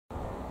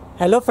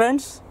Hello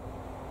friends,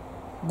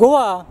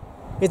 Goa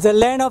is a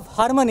land of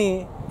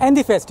harmony and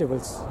the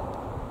festivals.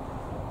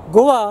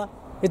 Goa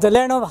is a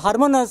land of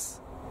harmonious,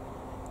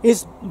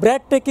 its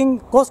breathtaking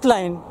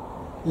coastline,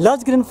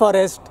 lush green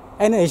forest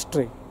and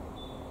history.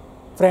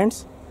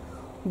 Friends,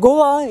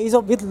 Goa is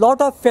with lot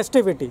of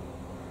festivity.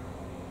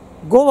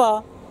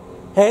 Goa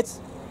has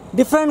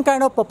different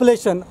kind of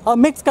population, a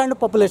mixed kind of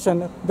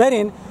population,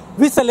 wherein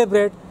we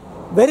celebrate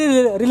very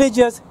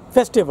religious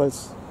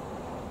festivals.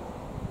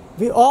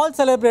 We all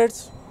celebrate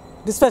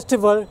this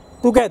festival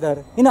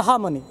together in a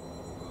harmony,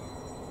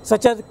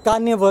 such as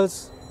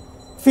carnivals,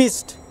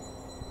 feast,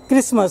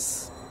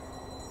 Christmas,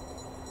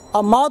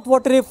 a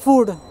mouth-watering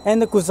food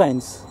and the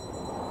cuisines.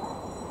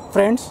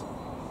 Friends,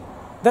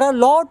 there are a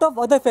lot of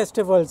other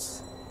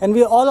festivals, and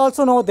we all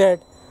also know that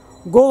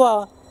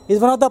Goa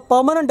is one of the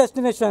permanent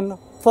destinations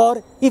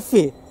for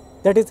IFFI,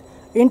 that is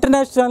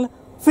International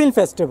Film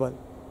Festival.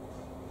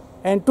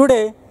 And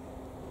today,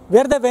 we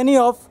are the venue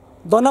of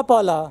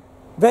Donapala,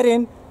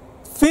 wherein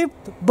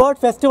 5th Bird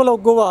Festival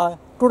of Goa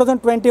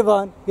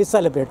 2021 is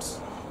celebrates.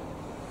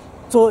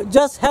 So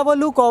just have a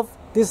look of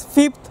this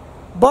 5th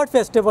Bird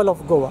Festival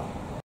of Goa.